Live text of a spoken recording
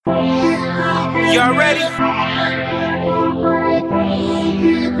Y'all ready?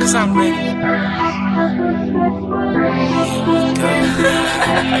 Cause I'm ready. Here we go.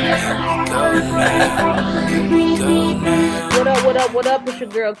 Here we go now. What up? It's your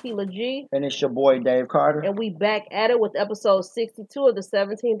girl Keela G. And it's your boy Dave Carter. And we back at it with episode 62 of the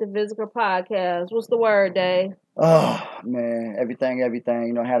 17th of Visger podcast. What's the word, Dave? Oh man, everything.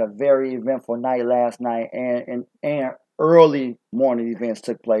 You know, had a very eventful night last night, and early morning events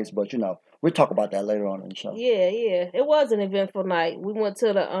took place. But you know, we'll talk about that later on in the show. Yeah, it was an eventful night. We went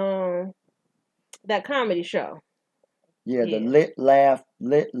to the that comedy show. Yeah, the lit live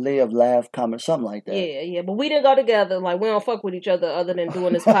laugh comedy, something like that. Yeah, but we didn't go together. Like, we don't fuck with each other other than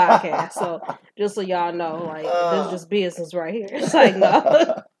doing this podcast. So just so y'all know, like, this is just business right here. It's like,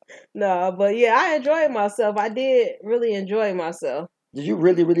 no. No, but yeah, I enjoyed myself. I did really enjoy myself. Did you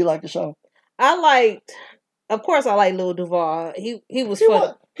really like the show? Of course, I like Lil Duval. He was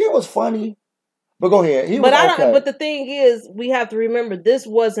funny. He was funny. But go ahead. But the thing is, we have to remember this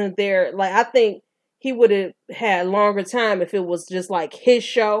wasn't their, like, I think he would have had longer time if it was just like his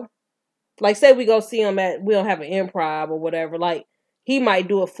show. Like, say we go see him we don't have an improv or whatever. Like, he might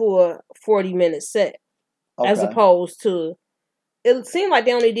do a full 40-minute set as opposed to. It seemed like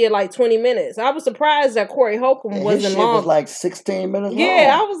they only did like 20 minutes. I was surprised that Corey Holcomb wasn't long. It was like 16 minutes long.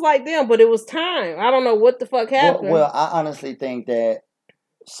 Yeah, I was like, damn, but it was time. I don't know what the fuck happened. Well, I honestly think that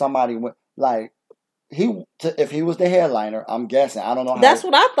somebody went, like, if he was the headliner, I'm guessing. I don't know how. That's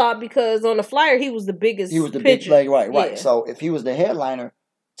what I thought, because on the flyer, he was the biggest. He was the pitcher. big, like, right. Yeah. So if he was the headliner,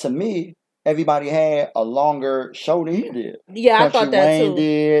 to me, everybody had a longer show than he did. Yeah, Country I thought that Wayne too.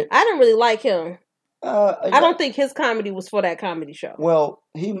 Did. I didn't really like him. I don't think his comedy was for that comedy show. Well,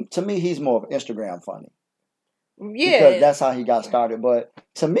 to me, he's more of Instagram funny. Yeah, because that's how he got started. But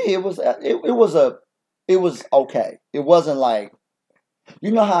to me, it was okay. It wasn't like,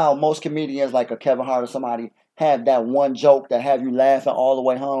 you know how most comedians, like a Kevin Hart or somebody, have that one joke that have you laughing all the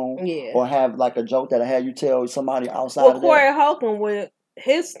way home. Yeah. Or have like a joke that have you tell somebody outside. Well, of Corey Holcomb, with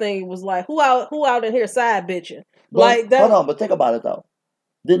his thing was like, who out in here side bitching? But, like that. Hold on, but think about it though.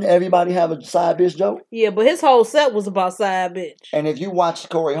 Didn't everybody have a side bitch joke? Yeah, but his whole set was about side bitch. And if you watch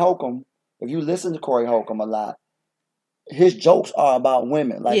Corey Holcomb, if you listen to Corey Holcomb a lot, his jokes are about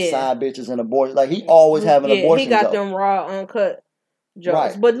women, like side bitches and abortion. Like, he always having abortion he got jokes. them raw, uncut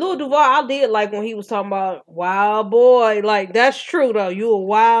jokes. Right. But Lil Duval, I did like when he was talking about wild boy. Like, that's true though. You a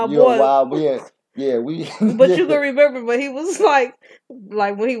wild boy. You a wild boy. Yeah, we. But you can remember, but he was like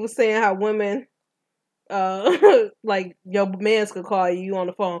when he was saying how women. Like, your mans could call you on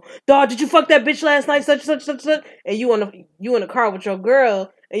the phone. Dog, did you fuck that bitch last night? Such. And you in the car with your girl,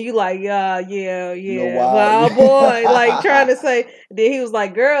 and you like, yeah, wild boy, like trying to say. Then he was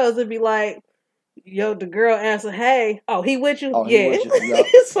like, girls would be like, yo, the girl answer, hey, oh, he with you? Yeah. He with you. Yep.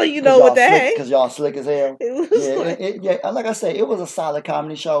 So you know what that hey. Because y'all slick as hell. Like I said, it was a solid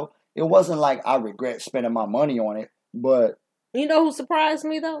comedy show. It wasn't like I regret spending my money on it, but you know who surprised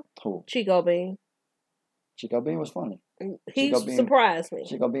me though? Who? Chico Bean. Chico Bean was funny. He surprised me.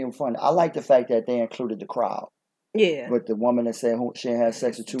 Chico Bean was funny. I like the fact that they included the crowd. Yeah. With the woman that said she had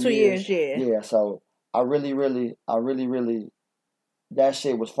sex for 2 years. 2 years, yeah. Yeah, so I really, that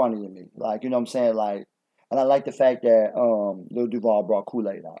shit was funny to me. Like, you know what I'm saying? Like, and I like the fact that Lil Duval brought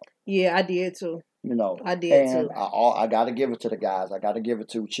Kool-Aid out. Yeah, I did too. You know. I did too. And I got to give it to the guys. I got to give it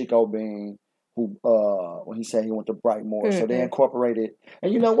to Chico Bean, who, when he said he went to Brightmoor. Mm-hmm. So they incorporated.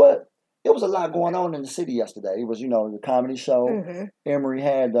 And you know what? It was a lot going on in the city yesterday. It was, you know, the comedy show. Mm-hmm. Emory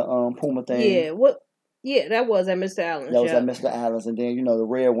had the Puma thing. Yeah, Yeah, that was at Mr. Allen's. That was at Mr. Allen's. And then, you know, the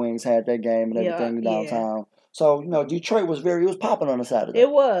Red Wings had their game and everything downtown. Yeah. So, you know, Detroit was popping on a Saturday. It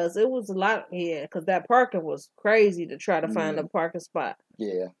was a lot, because that parking was crazy to try to find a parking spot.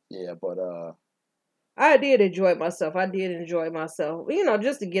 Yeah, but I did enjoy myself. You know,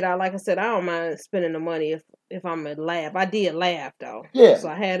 just to get out. Like I said, I don't mind spending the money if I'm at laugh. I did laugh though. Yeah. So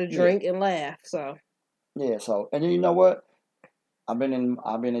I had a drink and laugh. So. Yeah. So, and then you know what? I've been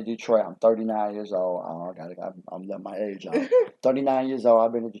in Detroit. I'm 39 years old. I'm letting my age out. 39 years old.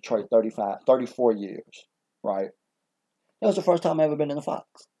 I've been in Detroit 34 years. Right. That was the first time I ever been in the Fox.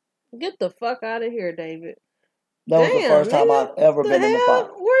 Get the fuck out of here, David. That was the first time I've ever been in the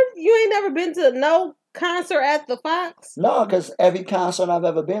Fox. You ain't never been to no concert at the Fox? No, because every concert I've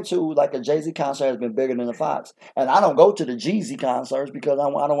ever been to, like a Jay-Z concert, has been bigger than the Fox. And I don't go to the Jeezy concerts because I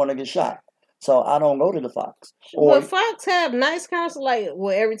don't want to get shot. So I don't go to the Fox. But Fox have nice concerts. Like,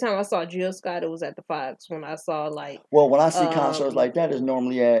 well, every time I saw Jill Scott, it was at the Fox. When I saw, like... Well, when I see concerts like that, it's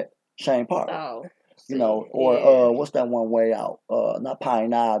normally at Shane Park. Oh. You know, or what's that one way out? Not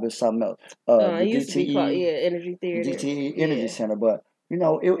Pine Knob, it's something else. The it used to be called, Energy Theater. DTE Energy Center. But You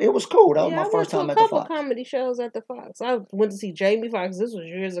know, it was cool. That was Yeah, my I went first to time a at the couple Fox. comedy shows at the Fox. I went to see Jamie Foxx. This was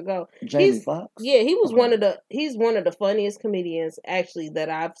years ago. Jamie Foxx? Yeah, he was Okay. he's one of the funniest comedians actually that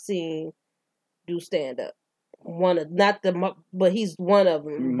I've seen do stand up. But he's one of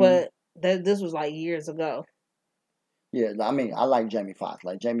them. Mhm. But this was like years ago. Yeah, I mean, I like Jamie Foxx.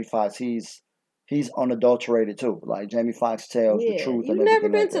 Like Jamie Foxx, he's unadulterated too. Like Jamie Foxx tells the Yeah, truth and you never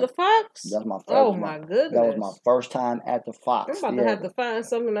everything been like to the that. Fox? That Oh was my that was my goodness! first time at the I'm Fox about to have Theater. to find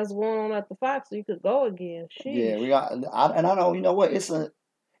something that's going on at the Fox so you could go again. Yeah, Sheesh. and I know, you know what?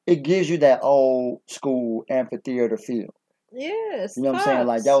 It gives you that old school amphitheater feel. Yes, You know what I'm saying?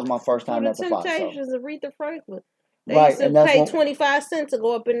 Like that Fox. was my first For time the at the Fox. So Temptations of Aretha Franklin. They right, used to and that's pay one. 25 cents to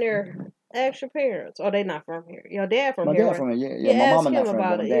go up in there. Ask your parents. Oh, they not from here. Your dad from My here, dad right? from here, yeah, yeah. Yeah, My ask mama him not from here,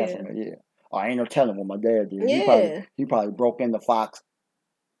 but about my it. dad Yeah. from here, yeah. Oh, I ain't no telling what my dad did. Yeah. He probably broke into Fox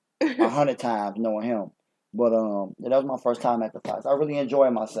 100 times knowing him. But yeah, that was my first time at the Fox. I really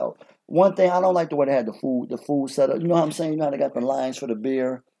enjoyed myself. One thing I don't like the way they had the food set up. You know what I'm saying? You know how they got the lines for the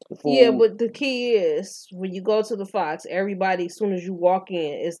beer, the Yeah, food. but the key is when you go to the Fox, everybody, as soon as you walk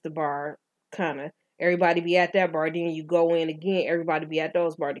in, it's the bar, kind of. Everybody be at that bar. Then you go in again, everybody be at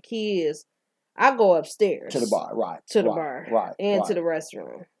those bar. The key is I go upstairs To the bar, right? to the Right, bar right, and to right, the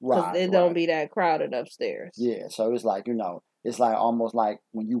restroom because right, it don't right. be that crowded upstairs. Yeah, so it's like, you know, it's like almost like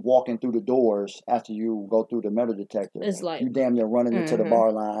when you walking through the doors after you go through the metal detector, It's like you damn near running into the mm-hmm.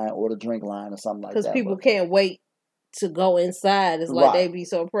 bar line or the drink line or something like because that. people But can't wait to go inside. It's like right, they be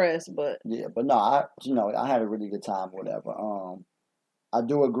so pressed, but yeah, but no, I had a really good time, whatever. I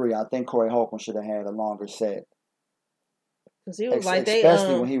do agree. I think Corey Holcomb should have had a longer set, because he was like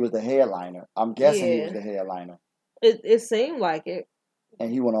especially when he was the headliner. I'm guessing he was yeah, the headliner, it seemed like it.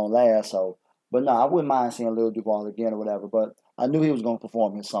 and he went on last. So, but no, I wouldn't mind seeing Lil Duval again or whatever. But I knew he was going to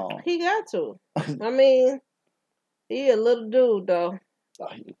perform his song. He got to. I mean, he a little dude though,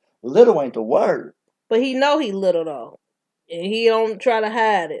 Little ain't the word. but he know he little though, and he don't try to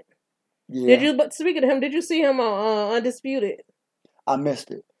hide it. Yeah. Did you? But speaking of him, did you see him on Undisputed? I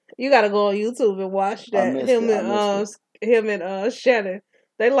missed it. You got to go on YouTube and watch I that. missed it. Him and Shannon.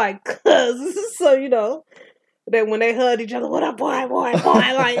 They like cousins, so you know that when they hugged each other, what up, boy, boy, boy?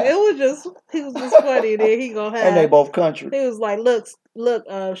 Like he was just funny. And then he gonna have. And they both country. He was like,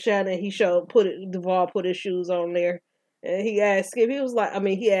 look, Shannon. He Duvall put his shoes on there, and he asked Skip.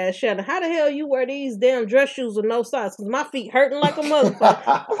 He asked Shannon, how the hell you wear these damn dress shoes with no socks? Cause my feet hurting like a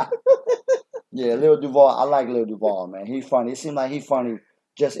motherfucker. Yeah, Lil Duval. I like Lil Duval, man. He's funny. It seemed like he's funny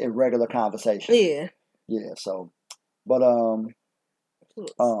just in regular conversation. Yeah. Yeah. So, but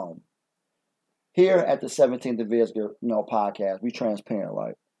here at the 17th of Visger, podcast, we transparent,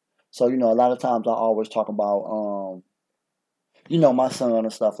 right? So, a lot of times I always talk about, my son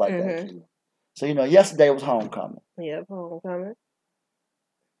and stuff like that. Too. So, yesterday was homecoming. Yep, homecoming.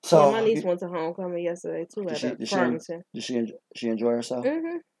 So my niece went to homecoming yesterday too at Farmington. Did she enjoy herself?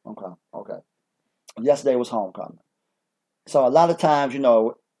 Mm-hmm. Okay. Yesterday was homecoming. So a lot of times,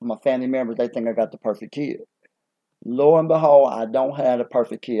 my family members, they think I got the perfect kid. Lo and behold, I don't have the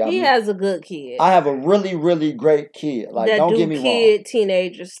perfect kid. He has a good kid. I have a really, really great kid. Like, that don't get me wrong.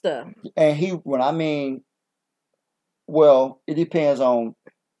 Teenager stuff. And well, it depends on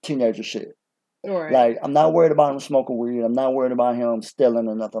teenager shit. Right. Like, I'm not worried about him smoking weed. I'm not worried about him stealing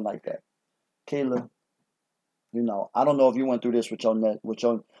or nothing like that. Kayla, I don't know if you went through this with your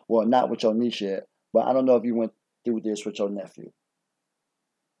not with your niece yet, but I don't know if you went through this with your nephew.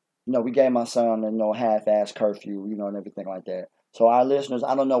 We gave my son a half-ass curfew, and everything like that. So our listeners,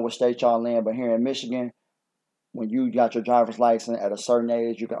 I don't know what state y'all in, but here in Michigan, when you got your driver's license at a certain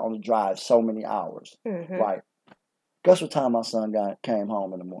age, you can only drive so many hours. Mm-hmm. Right. Guess what time my son came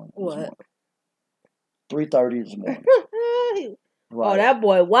home in the morning? What? 3:30 this morning. Right. Oh, that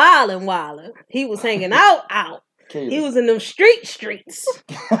boy wildin'. He was hanging out. Kayla. He was in them streets.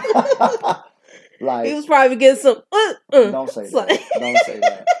 Like, he was probably getting some. Don't say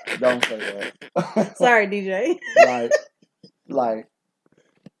that. Don't say that. Sorry, DJ. Like.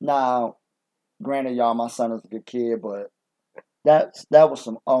 Now, granted, y'all, my son is a good kid, but that was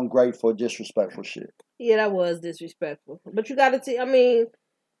some ungrateful, disrespectful shit. Yeah, that was disrespectful. But you got to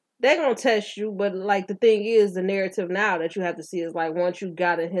they're going to test you, but, like, the thing is, the narrative now that you have to see is, like, once you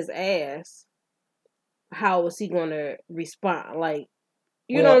got in his ass, how is he going to respond? Like,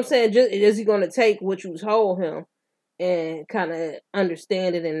 you know what I'm saying? Is he going to take what you told him and kind of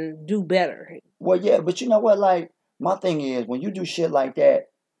understand it and do better? Well, yeah, but you know what? Like, my thing is, when you do shit like that,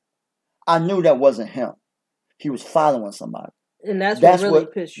 I knew that wasn't him. He was following somebody. And that's what really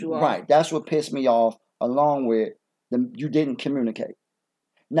pissed you off. Right. That's what pissed me off, along with you didn't communicate.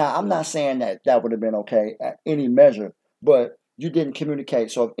 Now, I'm not saying that would have been okay at any measure, but you didn't communicate.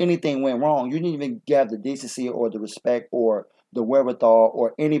 So if anything went wrong, you didn't even have the decency or the respect or the wherewithal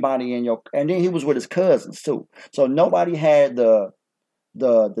or anybody in your. And then he was with his cousins too. So nobody had the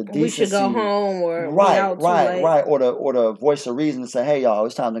decency. We should go home, or we right, out too late. or the voice of reason to say, hey y'all,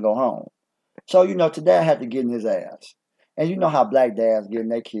 it's time to go home. So today I had to get in his ass, and you know how black dads get in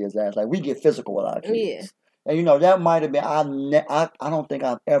their kids' ass. Like we get physical with our kids, Yeah. and that might have been. I don't think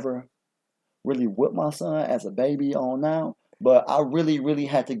I've ever really whipped my son as a baby on now, but I really, really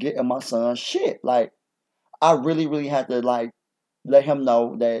had to get in my son's shit. Like I really, really had to like let him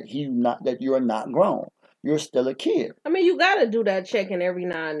know that you're not grown. You're still a kid. I mean, you gotta do that checking every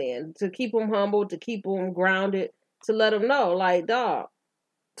now and then to keep him humble, to keep him grounded, to let him know, like, dog,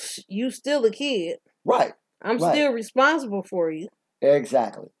 you still a kid. Right. I'm still responsible for you.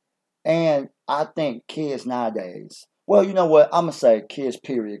 Exactly. And I think kids nowadays, well, you know what? I'm going to say kids,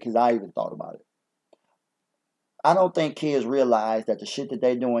 period, because I even thought about it. I don't think kids realize that the shit that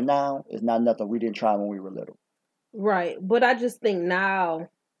they're doing now is not nothing we didn't try when we were little. Right. But I just think now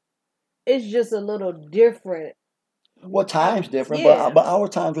it's just a little different. Well, time's different, Yeah. but our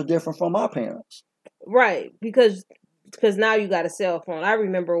times were different from our parents. Right. Because now you got a cell phone. I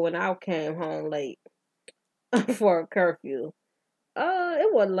remember when I came home late for a curfew.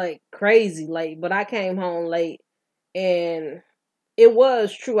 It wasn't like crazy late, but I came home late, and it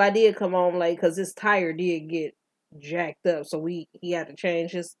was true. I did come home late because his tire did get jacked up, so he had to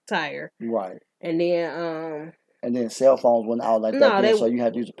change his tire. Right. And then cell phones went out like that, then, so you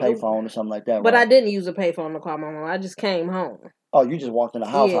had to use a payphone or something like that. But right? I didn't use a payphone to call my mom. I just came home. Oh, you just walked in the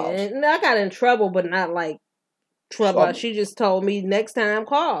house. And I got in trouble, but not like trouble. She just told me next time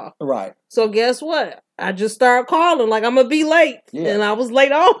call. Right. So guess what? I just started calling like I'm gonna be late, and I was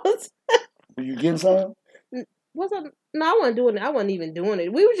late all the time. Were you getting some? No, I wasn't doing it. I wasn't even doing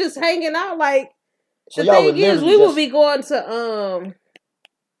it. We were just hanging out. Like so the thing is, we would be going to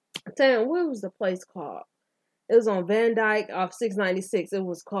damn, what was the place called? It was on Van Dyke off 696. It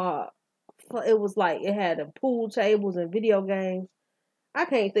was like it had pool tables and video games. I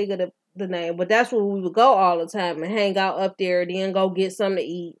can't think of the name, but that's where we would go all the time and hang out up there, then go get something to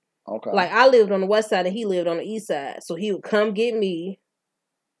eat. Okay. Like I lived on the west side and he lived on the east side, so he would come get me.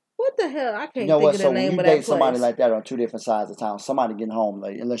 What the hell? I can't think of the name of that place. So when you date somebody like that on two different sides of town, somebody getting home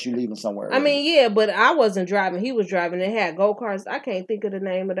late, unless you're leaving somewhere early. I mean, yeah, but I wasn't driving. He was driving. They had go-karts. I can't think of the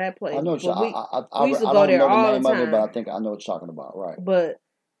name of that place. I know we used to go there all the time. Of it, but I think I know what you're talking about, right? But,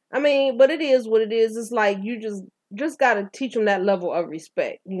 I mean, but it is what it is. It's like you just got to teach them that level of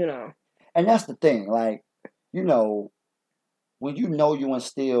respect, And that's the thing. Like, when you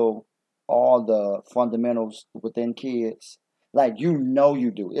instill all the fundamentals within kids, like you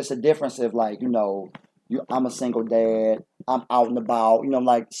do. It's a difference if I'm a single dad, I'm out and about,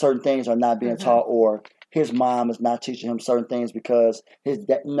 like certain things are not being taught, or his mom is not teaching him certain things because his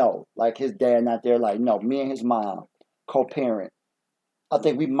dad not there. Like, no, me and his mom co-parent. I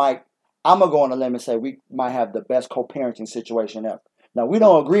think I'm gonna go on a limb and say we might have the best co-parenting situation ever. Now we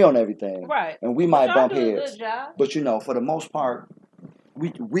don't agree on everything, right? And we might bump heads, but for the most part,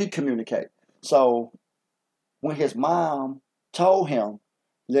 we communicate. So when his mom told him,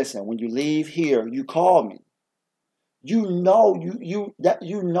 "Listen, when you leave here, you call me." You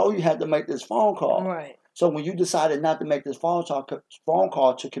had to make this phone call, right? So when you decided not to make this phone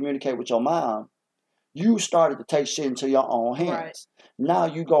call to communicate with your mom, you started to take shit into your own hands. Right. Now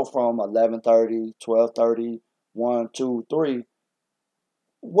you go from 11:30, 12:30, 1, 2, 3.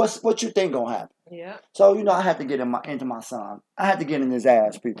 What you think gonna happen? Yeah. So I had to get into my son. I had to get in his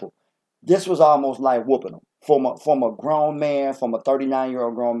ass, people. This was almost like whooping him from a grown man, from a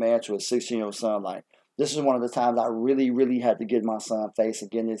 39-year-old grown man to a 16-year-old son. Like, this is one of the times I really, really had to get in my son's face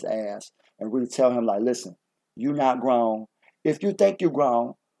and get in his ass and really tell him, like, listen, you're not grown. If you think you're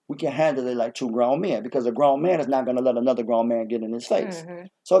grown, we can handle it like two grown men, because a grown man is not going to let another grown man get in his face. Mm-hmm.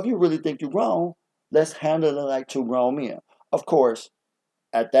 So if you really think you're grown, let's handle it like two grown men. Of course,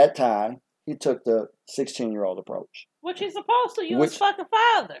 at that time, he took the 16-year-old approach. Which he's supposed to. His fucking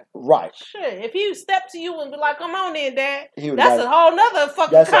father. Right. Shit. If he step to you and be like, "Come on in, Dad," that's a whole nother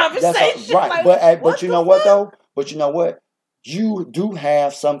fucking conversation. Right. Like, but you know what, though? But you know what? You do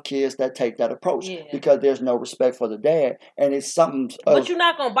have some kids that take that approach, because there's no respect for the dad, and it's something. But you're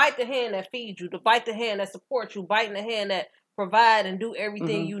not gonna bite the hand that feeds you, to bite the hand that supports you, biting the hand that provide and do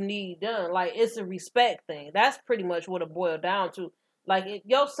everything you need done. Like, it's a respect thing. That's pretty much what it boiled down to. Like,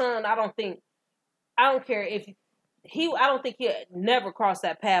 your son, I don't care if I don't think he'll never cross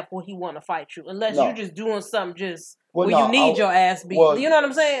that path where he want to fight you, unless you're just doing something you need your ass beat. You know what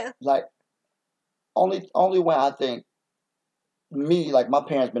I'm saying? Like, only way I think, like, my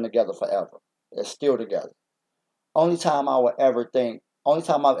parents been together forever. They're still together. only time I've ever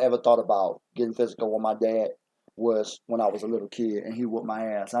thought about getting physical with my dad was when I was a little kid and he whooped my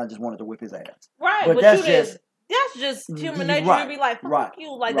ass. I just wanted to whip his ass. Right, But but that's you didn't. just That's just human nature. right, You'd be like, "Fuck right,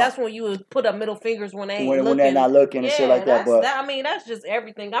 you!" Like right. that's when you would put up middle fingers when they ain't When looking. they're not looking and shit like that. But I mean, that's just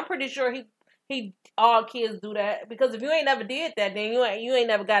everything. I'm pretty sure he all kids do that because if you ain't never did that, then you ain't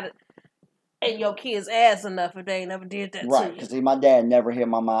never got it in your kid's ass enough if they ain't never did that right, to you. because my dad never hit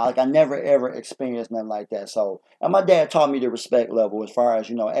my mom. Like I never ever experienced nothing like that. So, and my dad taught me the respect level as far as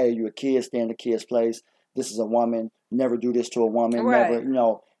hey, you a kid, stay in the kid's place. This is a woman. Never do this to a woman. Right.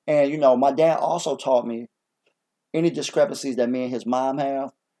 Never, And my dad also taught me any discrepancies that me and his mom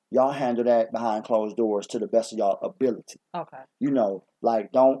have. Y'all handle that behind closed doors to the best of y'all ability. Okay.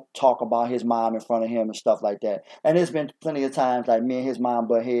 Like don't talk about his mom in front of him and stuff like that. And there's been plenty of times like me and his mom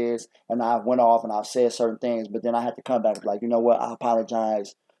butt heads and I went off and I've said certain things, but then I had to come back like, you know what, I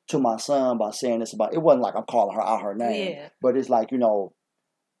apologize to my son by saying this about it. Wasn't like I'm calling her out her name. Yeah. But it's like,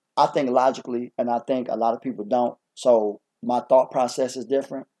 I think logically and I think a lot of people don't. So my thought process is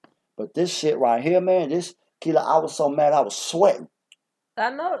different. But this shit right here, man, this killer, I was so mad I was sweating. I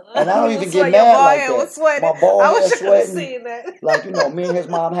know. And I don't even get mad like that. Was sweating. My bald I wish head I could have sweating. seen that. Like, me and his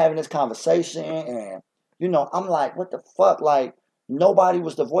mom having this conversation and, I'm like, what the fuck? Like, nobody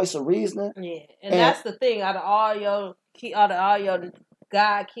was the voice of reasoning. Yeah. And that's the thing. Out of all your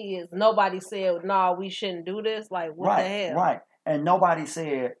God kids, nobody said, no, we shouldn't do this. Like, what the hell? Right. And nobody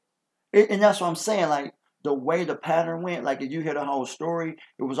said, and that's what I'm saying, like, the way the pattern went, like if you hear the whole story,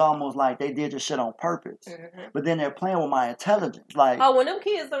 it was almost like they did this shit on purpose. Mm-hmm. But then they're playing with my intelligence. Like, when them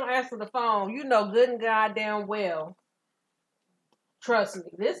kids don't answer the phone, good and goddamn well. Trust me,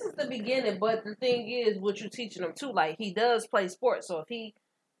 this is the beginning. But the thing is, what you're teaching them too, like he does play sports. So if he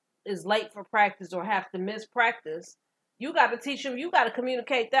is late for practice or have to miss practice, you got to teach him. You got to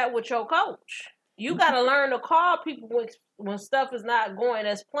communicate that with your coach. You got to learn to call people when stuff is not going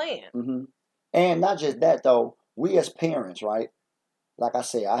as planned. Mm-hmm. And not just that, though. We as parents, right? Like I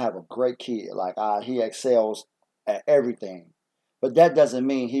said, I have a great kid. Like, he excels at everything. But that doesn't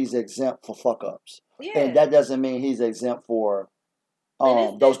mean he's exempt for fuck-ups. Yeah. And that doesn't mean he's exempt for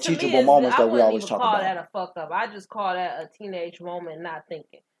those teachable moments that we always talk about. I wouldn't even call that a fuck-up. I just call that a teenage moment not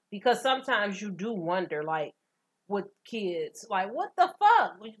thinking. Because sometimes you do wonder, like, with kids, like, what the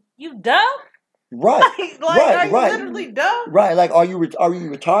fuck? You dumb? Right. Are you literally dumb? Right. Like, are you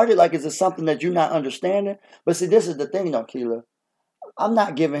retarded? Like, is it something that you're not understanding? But see, this is the thing, though, Keela. I'm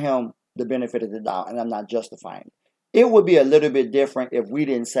not giving him the benefit of the doubt, and I'm not justifying it. It would be a little bit different if we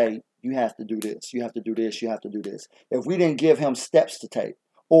didn't say, you have to do this, you have to do this, you have to do this. If we didn't give him steps to take,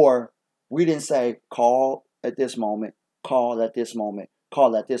 or we didn't say, call at this moment, call at this moment,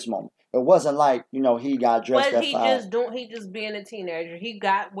 call at this moment. It wasn't like, he got dressed at 5. He just being a teenager. He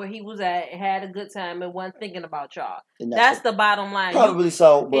got where he was at, had a good time, and wasn't thinking about y'all. That's the bottom line. Probably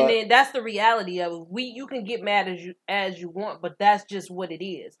so, but... And then that's the reality of it. You can get mad as you want, but that's just what it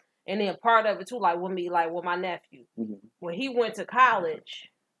is. And then part of it too, like with me, like with my nephew. Mm-hmm. When he went to college,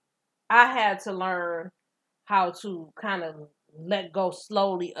 I had to learn how to kind of let go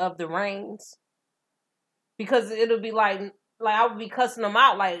slowly of the reins. Because it'll be like I would be cussing them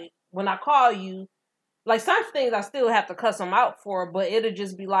out, like, when I call you, like, some things I still have to cuss him out for, but it'll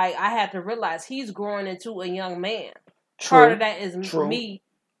just be like, I had to realize he's growing into a young man. True. Part of that is me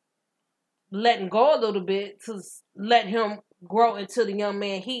letting go a little bit to let him grow into the young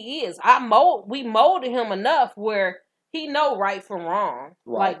man he is. We molded him enough where he know right from wrong.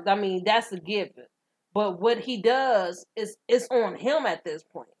 Right. Like, I mean, that's a given. But what he does it's on him at this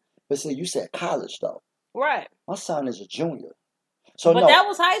point. But see, you said college, though. Right. My son is a junior. But that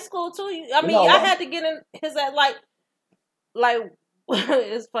was high school too. I mean, I had to get in his like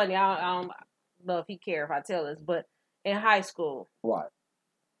it's funny. I don't know if he care if I tell this, but in high school, right?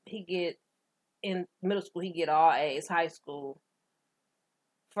 In middle school he get all A's. High school,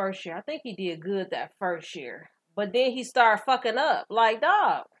 first year, I think he did good that first year, but then he started fucking up, like,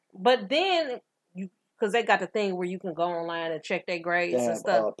 dog. But then because they got the thing where you can go online and check their grades and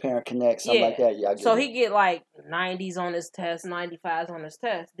stuff. Parent Connect, something like that. Yeah. So he get like 90s on his test, 95s on his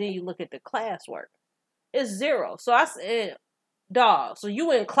test. Then you look at the classwork. It's 0. So I said, dog, so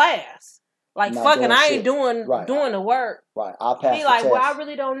you in class. Like, fucking, I ain't doing the work. Right. I'll pass He like, well, I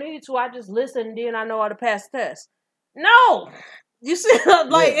really don't need to. I just listen and then I know how to pass the test. No. You see,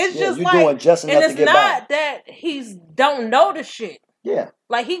 like, it's just you're like, doing just enough to get by. And it's not that he's don't know the shit. Yeah.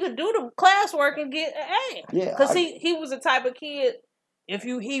 Like, he could do the classwork and get an A. Yeah. Because he was the type of kid, if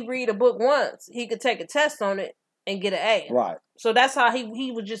he read a book once, he could take a test on it and get an A. Right. So that's how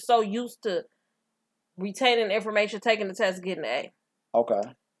he was just so used to retaining information, taking the test, getting an A. Okay.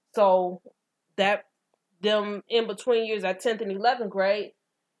 So that them in between years at 10th and 11th grade,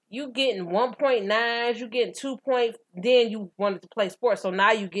 you getting 1.9s, you getting 2 point, then you wanted to play sports. So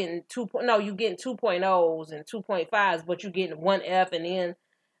now you getting you getting 2.0s and 2.5s, but you getting 1F and then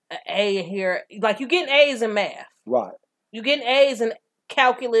an A in here. Like you getting A's in math. Right. You getting A's in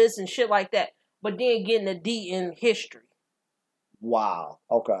calculus and shit like that, but then getting a D in history. Wow.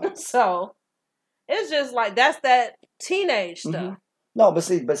 Okay. So it's just like that's that teenage stuff. Mm-hmm. No, but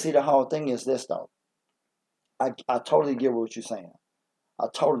see, the whole thing is this though. I totally get what you're saying. I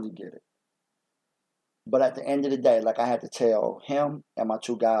totally get it. But at the end of the day, like I had to tell him and my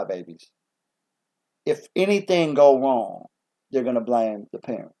 2 god babies, if anything go wrong, they're gonna blame the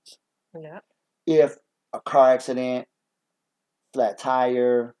parents. Yeah. If a car accident, flat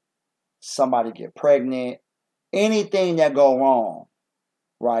tire, somebody get pregnant, anything that go wrong,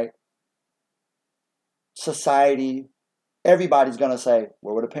 right? Society, everybody's gonna say,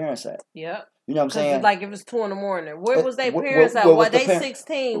 where were the parents at? Yep. You know what I'm saying? Like if it's 2 in the morning, where was their parents at? Why they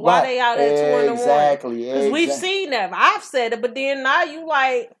 16? Why they out at 2 in the morning? Exactly. Because we've seen that. I've said it, but then now you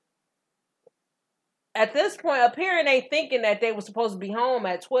like, at this point, a parent ain't thinking that they were supposed to be home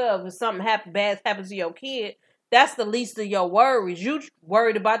at 12 if something bad happens to your kid. That's the least of your worries. You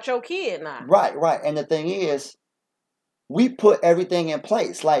worried about your kid now. Right. And the thing is, we put everything in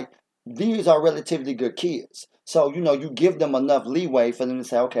place. Like, these are relatively good kids. So, you give them enough leeway for them to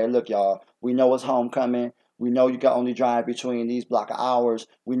say, okay, look, y'all, we know it's homecoming. We know you can only drive between these block of hours.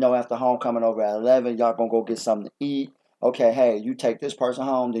 We know after homecoming over at 11, y'all going to go get something to eat. Okay, hey, you take this person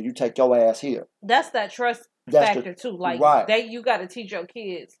home, then you take your ass here. That's that trust factor, too. Like, right. You got to teach your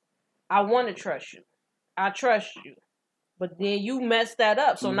kids, I want to trust you. I trust you. But then you messed that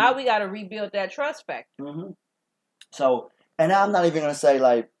up. So now we got to rebuild that trust factor. Mm-hmm. So, and I'm not even going to say,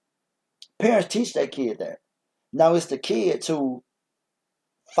 like, parents teach their kid that. Now it's the kid to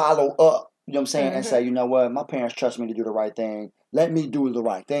follow up, you know what I'm saying, and say, you know what, my parents trust me to do the right thing. Let me do the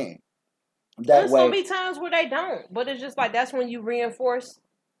right thing. There's going to be times where they don't. But it's just like, that's when you reinforce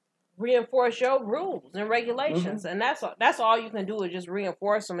your rules and regulations. And that's all you can do is just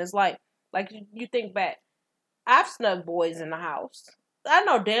reinforce them. It's like you think back. I've snuck boys in the house. I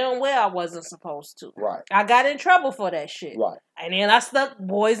know damn well I wasn't supposed to. Right. I got in trouble for that shit. Right. And then I snuck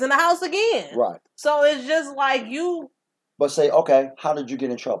boys in the house again. Right. So it's just like you. But say, okay, how did you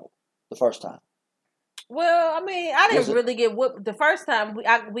get in trouble the first time? Well, I mean, I didn't really get whooped. The first time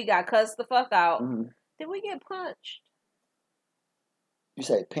we got cussed the fuck out. Mm-hmm. Did we get punched? You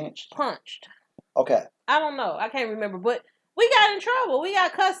say pinched? Punched. Okay. I don't know. I can't remember. But we got in trouble. We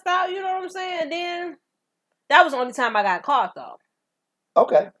got cussed out, you know what I'm saying? And then that was the only time I got caught, though.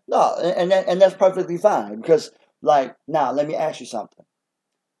 Okay. No, and that's perfectly fine. Because, like, now, let me ask you something.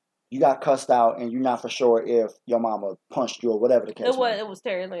 You got cussed out, and you're not for sure if your mama punched you or whatever the case was. It was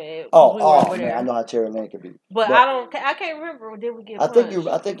Terry Lynn. Man, I know how Terry Lynn could be. But I can't remember. Did we get punched?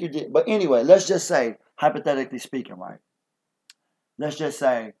 I think you did. But anyway, let's just say, hypothetically speaking, right? Let's just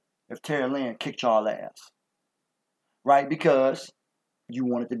say if Terry Lynn kicked y'all ass, right? Because you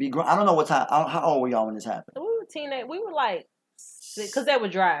wanted to be grown. I don't know what time. How old were y'all when this happened? We were teenage. We were like, because they were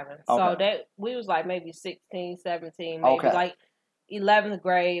driving. Okay. So we was like maybe 16, 17, maybe like 11th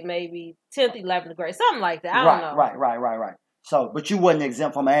grade, maybe 10th, 11th grade, something like that. I don't know. Right. So, but you wasn't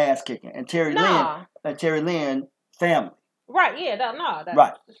exempt from ass kicking, and Terry Lynn family. Right. Yeah. No.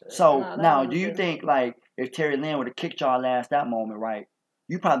 Right. So now, do you think like if Terry Lynn would have kicked y'all ass that moment, right?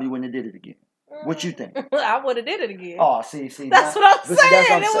 You probably wouldn't have did it again. What you think? I would have did it again. Oh, see. That's what I'm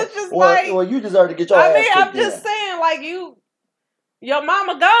saying. It was just well, you deserve to get your ass kicked. I'm just saying, like your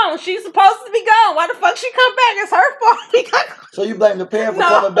mama gone. She's supposed to be gone. Why the fuck she come back? It's her fault. So you blame the parent for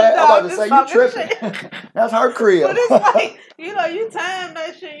coming back? I'm about to say you tripping. That's her crib. But it's like, you time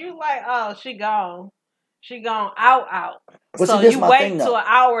that shit. You like, oh, she gone. She gone out. But so see, you wait till an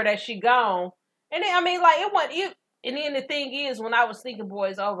hour that she gone. And then, I mean, like, it wasn't you. And then the thing is, when I was sneaking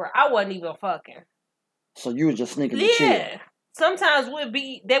boys over, I wasn't even fucking. So you was just sneaking to chill. Yeah. Sometimes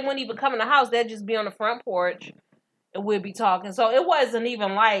they wouldn't even come in the house. They'd just be on the front porch. And we'd be talking. So it wasn't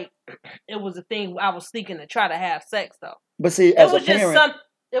even like it was a thing I was sneaking to try to have sex, though. But see, as a parent...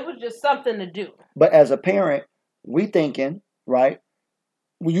 it was just something to do. But as a parent, we thinking, right?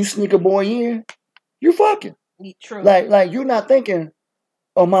 When you sneak a boy in, you fucking. True. Like you're not thinking,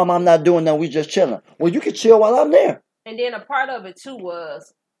 oh, mom, I'm not doing that. We just chilling. Well, you can chill while I'm there. And then a part of it, too,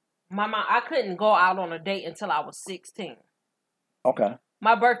 was I couldn't go out on a date until I was 16. Okay.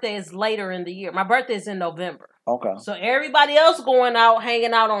 My birthday is later in the year. My birthday is in November. Okay. So everybody else going out,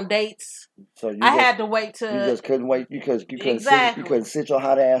 hanging out on dates. So I had to wait to. You just couldn't wait. You couldn't sit your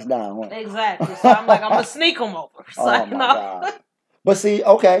hot ass down. Huh? Exactly. So I'm like, I'm gonna sneak them over. So oh my God. But see,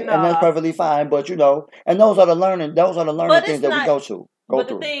 okay, and that's Nah. perfectly fine. But you know, and those are the learning But things it's that we not. go But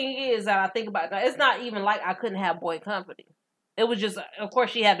the through. thing is that I think about it, it's not even like I couldn't have boy company. It was just, of course,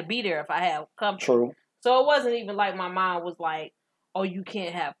 she had to be there if I had company. True. So it wasn't even like my mom was like, "Oh, you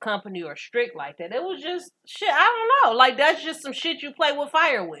can't have company," or strict like that. It was just shit. I don't know. Like that's just some shit you play with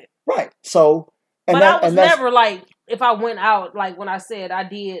fire with. Right. So, But I was never like, if I went out, like when I said I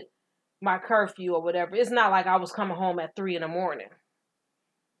did my curfew or whatever, it's not like I was coming home at 3 a.m.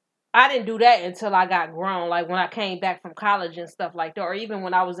 I didn't do that until I got grown, like when I came back from college and stuff like that, or even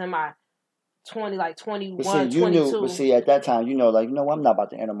when I was in my 21, But see, 22. But see, at that time, like, I'm not about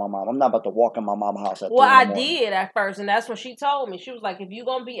to enter my mom. I'm not about to walk in my mom's house at Well, 3 in the I morning. did at first, and that's when she told me. She was like, if you're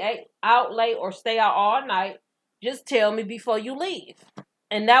going to be out late or stay out all night, just tell me before you leave.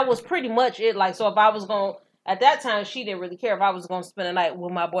 And that was pretty much it. Like, so if I was going, at that time, she didn't really care if I was going to spend the night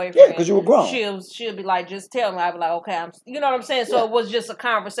with my boyfriend. Yeah, because you were grown. She'll be like, just tell me. I'd be like, okay, you know what I'm saying? So it was just a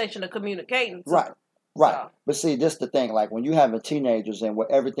conversation of communicating. Right. So. But see, this is the thing. Like, when you having teenagers and with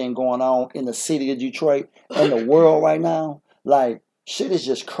everything going on in the city of Detroit and the world right now, like, shit is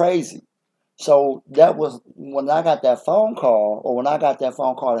just crazy. So that was when I got that phone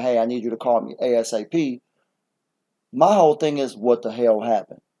call, hey, I need you to call me ASAP. My whole thing is, what the hell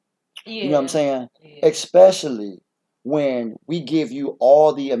happened? Yeah. You know what I'm saying? Yeah. Especially when we give you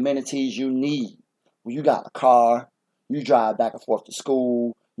all the amenities you need. When you got a car, you drive back and forth to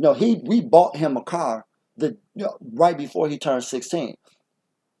school. We bought him a car right before he turned 16.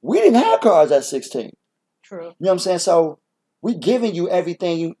 We didn't have cars at 16. True. You know what I'm saying? So we giving you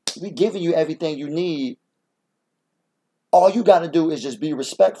everything you need. All you got to do is just be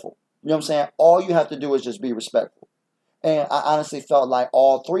respectful. You know what I'm saying? All you have to do is just be respectful. And I honestly felt like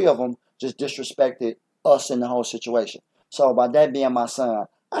all three of them just disrespected us in the whole situation. So by that being my son,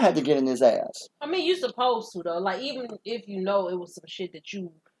 I had to get in his ass. I mean, you supposed to though. Like, even if you know it was some shit that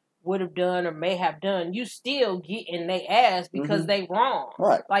you would have done or may have done, you still get in their ass because they wrong.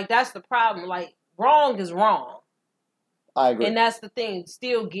 Right. Like, that's the problem. Like, wrong is wrong. I agree. And that's the thing,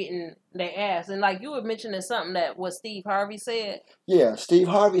 still getting their ass. And like you were mentioning something that what Steve Harvey said. Yeah, Steve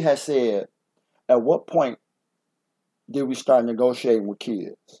Harvey has said, at what point did we start negotiating with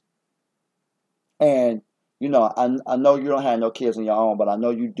kids? And, I know you don't have no kids of your own, but I know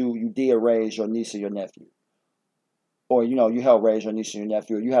you did raise your niece or your nephew. Or, you helped raise your niece or your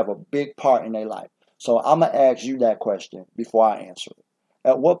nephew. You have a big part in their life. So I'm going to ask you that question before I answer it.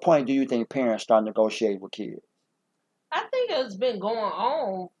 At what point do you think parents start negotiating with kids? I think it's been going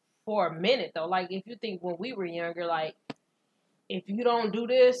on for a minute, though. Like, if you think when we were younger, like, if you don't do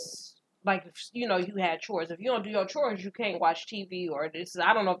this, like, you had chores. If you don't do your chores, you can't watch TV or this.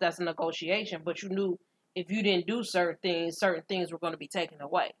 I don't know if that's a negotiation, but you knew if you didn't do certain things were going to be taken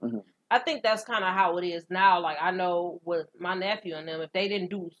away. Mm-hmm. I think that's kind of how it is now. Like, I know with my nephew and them, if they didn't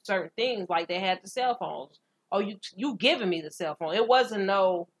do certain things, like they had the cell phones. Oh, you giving me the cell phone. It wasn't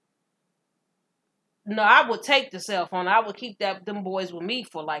No, I would take the cell phone. I would keep them boys with me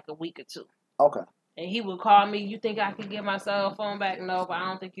for like a week or two. Okay. And he would call me, you think I could get my cell phone back? No, but I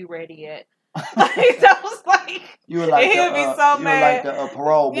don't think you're ready yet. That was like, you were like he'd be so mad. You were like the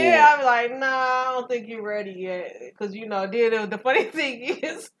parole board. Yeah, I'd be like, nah, I don't think you're ready yet. Because, then the funny thing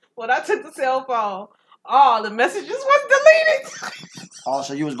is, when I took the cell phone, all the messages was deleted. Oh,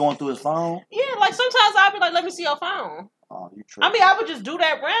 so you was going through his phone? Yeah, like sometimes I'd be like, let me see your phone. Oh, you tripping. I mean, I would just do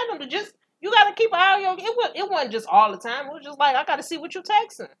that randomly. You got to keep an eye on it wasn't just all the time. It was just like, I got to see what you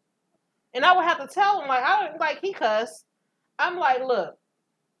texting. And I would have to tell him, like, he cussed. I'm like, look,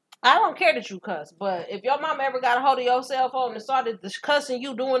 I don't care that you cuss, but if your mom ever got a hold of your cell phone and started cussing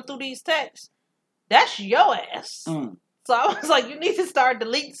you doing through these texts, that's your ass. Mm. So I was like, you need to start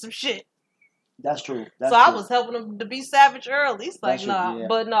deleting some shit. That's true. I was helping him to be savage early. He's like, nah. Yeah.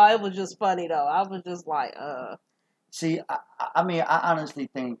 But no, it was just funny, though. I was just like, See, I mean, I honestly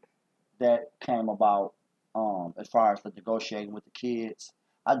think that came about as far as the negotiating with the kids.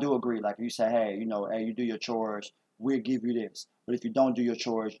 I do agree. Like, you say, hey, you do your chores, we'll give you this. But if you don't do your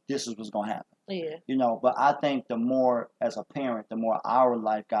chores, this is what's going to happen. Yeah. But I think the more, as a parent, the more our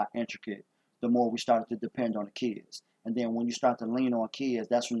life got intricate, the more we started to depend on the kids. And then when you start to lean on kids,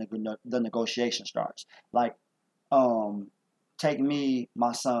 that's when the negotiation starts. Like, take me,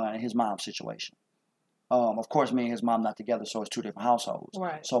 my son, and his mom's situation. Of course, me and his mom not together, so it's two different households.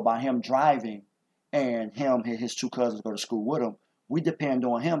 Right. So by him driving and his two cousins go to school with him, we depend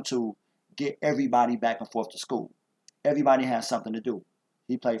on him to get everybody back and forth to school. Everybody has something to do.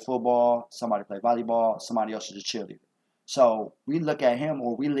 He played football, somebody played volleyball, somebody else is a cheerleader. So we look at him,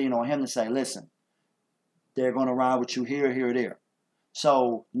 or we lean on him to say, listen, they're going to ride with you here, there.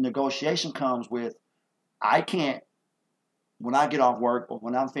 So negotiation comes with, I can't when I get off work or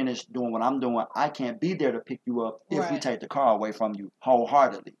when I'm finished doing what I'm doing, I can't be there to pick you up if we Right. take the car away from you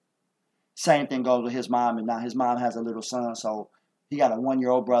wholeheartedly. Same thing goes with his mom, and now his mom has a little son, so he got a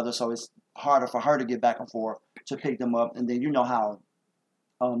 1-year-old brother, so it's harder for her to get back and forth to pick them up. And then you know how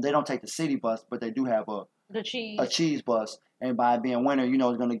they don't take the city bus, but they do have The cheese. a cheese bus. And by it being winter, you know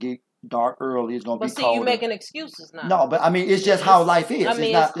it's going to get dark early. It's going to But be see, cold. you making excuses now. No, but I mean, it's just how life is. I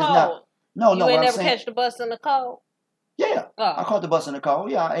mean, it's cold. not. No, you no. ain't What never I'm saying, catch the bus in the cold. yeah, Oh. I caught the bus in the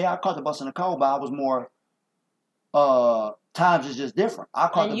cold. Yeah, I caught the bus in the cold, but I was more. Times is just different. I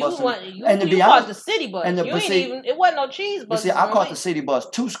caught And the you bus. and you caught the city bus. and the- You but ain't see- even. It wasn't no cheese But bus. see, I caught the city bus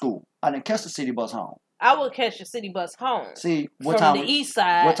to school. I didn't catch the city bus home. I would catch the city bus home. See, what from time? the east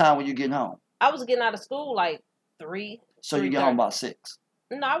side. What time were you getting home? I was getting out of school like 3. So you get home about 6.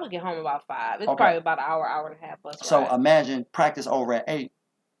 No, I would get home about 5. It's Okay. probably about an hour and a half bus So ride. imagine practice over at 8.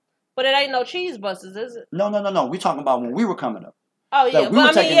 But it ain't no cheese buses, is it? No. We talking about when we were coming up. Oh yeah, we were but I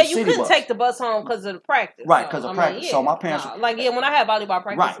mean, taking yeah, the you city couldn't bus. take the bus home because of the practice. Right, 'cause of practice. So my parents- when I had volleyball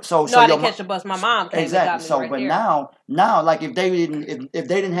practice, Right. So I your didn't catch the bus. My mom came exactly. and got me So, right but there. now, like if they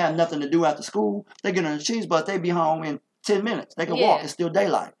didn't have nothing to do after school, they get on the cheese bus. They be home in 10 minutes. They can walk. Yeah. It's still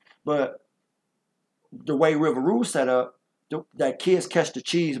daylight. But the way River Rouge set up, that kids catch the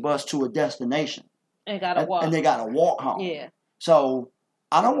cheese bus to a destination, And gotta walk. and they gotta walk home. Yeah. So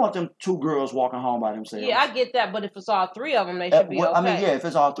I don't want them 2 girls walking home by themselves. Yeah, I get that, but if it's all 3 of them, they should be okay. I mean, yeah, if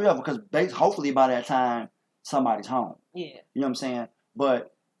it's all 3 of them, because hopefully by that time somebody's home. Yeah. You know what I'm saying?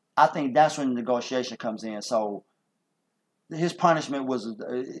 But I think that's when the negotiation comes in. So his punishment was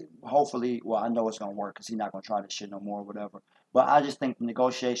hopefully, well, I know it's going to work because he's not going to try this shit no more or whatever. But I just think the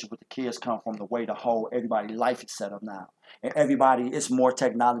negotiation with the kids come from the way the whole everybody's life is set up now. And everybody, it's more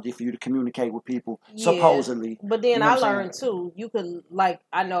technology for you to communicate with people, supposedly. But then You know I what I'm learned too, you could, like,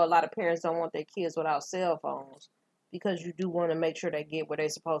 I know a lot of parents don't want their kids without cell phones because you do want to make sure they get where they're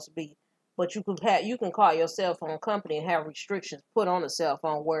supposed to be. But you can call your cell phone company and have restrictions put on the cell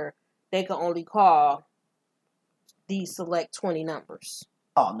phone where they can only call these select 20 numbers.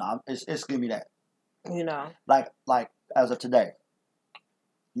 Oh, no, it's give me that. You know? Like as of today,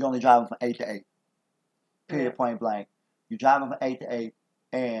 you only driving from 8 to 8. Period, point blank. You're driving from 8 to 8,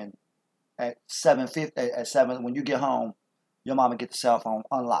 and at 7 when you get home, your mama get the cell phone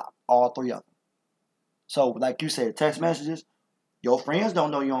unlocked, all 3 of them. So, like you said, text messages, your friends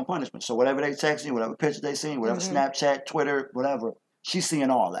don't know you're on punishment. So whatever they text you, whatever picture they see, whatever Snapchat, Twitter, whatever, she's seeing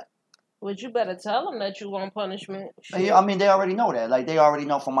all that. Well, you better tell them that you want punishment. Yeah, I mean, they already know that. Like, they already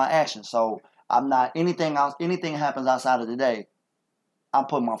know from my actions. So I'm not, anything happens outside of the day, I'm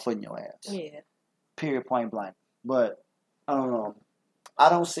putting my foot in your ass. Yeah. Period, point blank. But I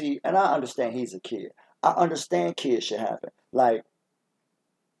don't see, and I understand he's a kid. I understand kids should happen. Like,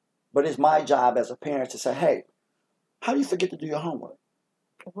 but it's my job as a parent to say, hey, how do you forget to do your homework?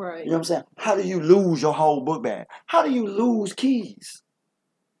 Right. You know what I'm saying? How do you lose your whole book bag? How do you lose keys?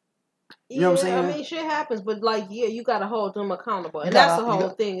 You know what I'm saying? I mean, shit happens, but like, yeah, you gotta hold them accountable, and You that's gotta- the you whole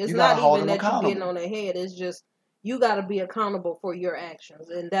got- thing. It's you not gotta hold even them that you getting accountable. on their head. It's just you gotta be accountable for your actions,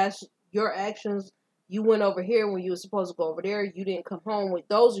 and that's your actions. You went over here when you were supposed to go over there. You didn't come home with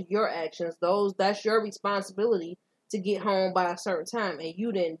those are your actions. That's your responsibility to get home by a certain time, and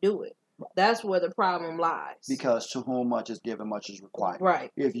you didn't do it. That's where the problem lies. Because to whom much is given, much is required.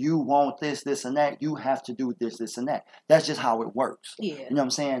 Right. If you want this, and that, you have to do this, and that. That's just how it works. Yeah. You know what I'm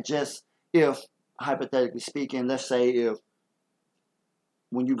saying? Just if, hypothetically speaking, let's say if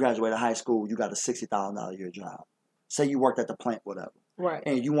when you graduated high school, you got a $60,000 a year job. Say you worked at the plant, whatever. Right.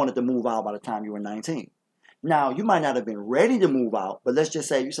 And you wanted to move out by the time you were 19. Now, you might not have been ready to move out, but let's just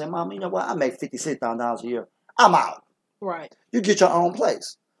say you say, Mom, you know what? I make $56,000 a year. I'm out. Right. You get your own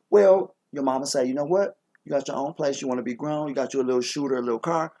place. Well, your mama say, you know what? You got your own place. You want to be grown. You got your little shooter, a little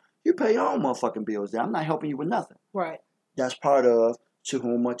car. You pay your own motherfucking bills there. I'm not helping you with nothing. Right. That's part of to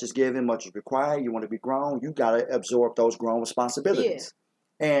whom much is given, much is required. You want to be grown. You got to absorb those grown responsibilities.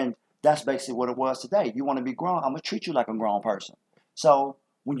 Yeah. And that's basically what it was today. You want to be grown. I'm going to treat you like a grown person. So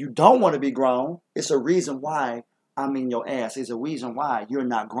when you don't want to be grown, it's a reason why I'm in your ass. It's a reason why you're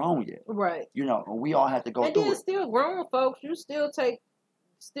not grown yet. Right. You know, and we all have to go and through then it. Still grown folks, you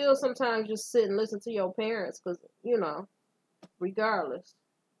still sometimes just sit and listen to your parents because, you know, regardless.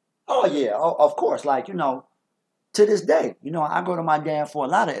 Oh, yeah. Oh, of course. Like, you know, to this day, you know, I go to my dad for a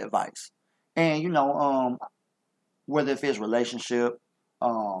lot of advice. And, you know, whether if it's relationship,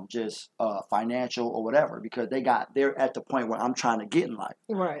 just financial or whatever, because they're at the point where I'm trying to get in life.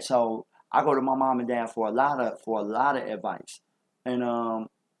 Right. So I go to my mom and dad for a lot of advice. And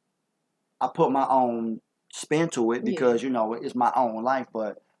I put my own spin to it because, you know, it's my own life.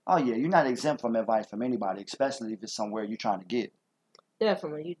 But Oh yeah, you're not exempt from advice from anybody, especially if it's somewhere you're trying to get.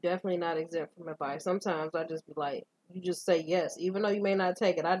 Definitely, you definitely not exempt from advice. Sometimes I just be like, you just say yes, even though you may not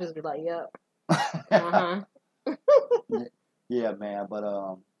take it. I just be like, yep, Yeah, man. But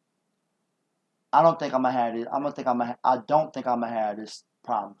I don't think I'm gonna have it. I don't think I'm gonna have this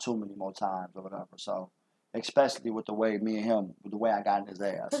problem too many more times or whatever. So, especially with the way me and him, with the way I got in his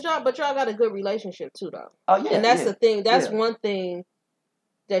ass. But y'all got a good relationship too, though. Oh yeah, and that's yeah, the thing. That's yeah. one thing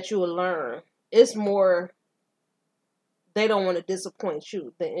that you will learn. It's more they don't want to disappoint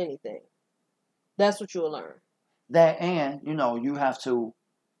you than anything. That's what you'll learn. That, and you have to,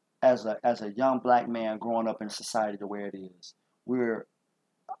 as a young black man growing up in society the way it is, we're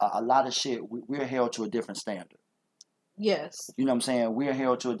a lot of shit. We're held to a different standard. Yes. You know what I'm saying? We're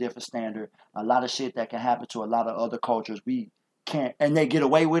held to a different standard. A lot of shit that can happen to a lot of other cultures, we can't, and they get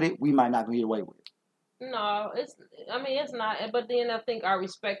away with it. We might not get away with it. No, it's not. But then I think our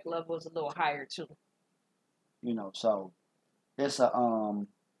respect level is a little higher too. So it's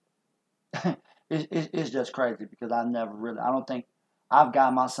it's just crazy because I don't think I've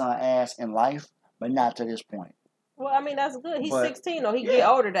got my son ass in life, but not to this point. Well, that's good. He's 16 though. He get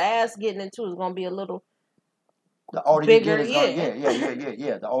older. The ass getting into is gonna be a little. The older bigger, you get,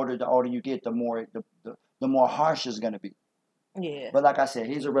 yeah. The older you get, the more harsh it's gonna be. Yeah. But like I said,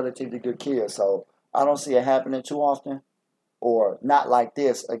 he's a relatively good kid, so I don't see it happening too often, or not like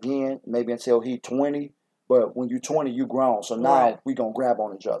this again. Maybe until he's 20. But when you're 20, you grown. So now we gonna grab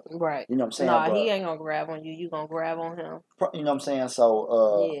on each other. Right. You know what I'm saying? Nah, he ain't gonna grab on you. You gonna grab on him. You know what I'm saying?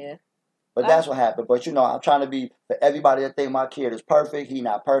 So yeah. But that's what happened. But I'm trying to be, for everybody that think my kid is perfect, he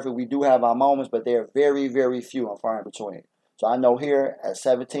not perfect. We do have our moments, but they're very, very few and far in between. So I know here at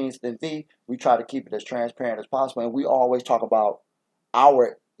 17th and V, we try to keep it as transparent as possible, and we always talk about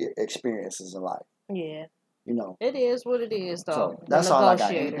our experiences in life. Yeah. It is what it is, though. So that's all I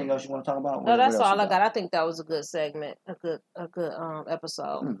got. Anything else you want to talk about? No, that's all I got. I think that was a good segment, a good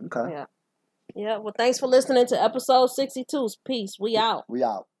episode. Okay. Yeah. Yeah. Well, thanks for listening to episode 62. Peace. We out. We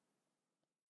out.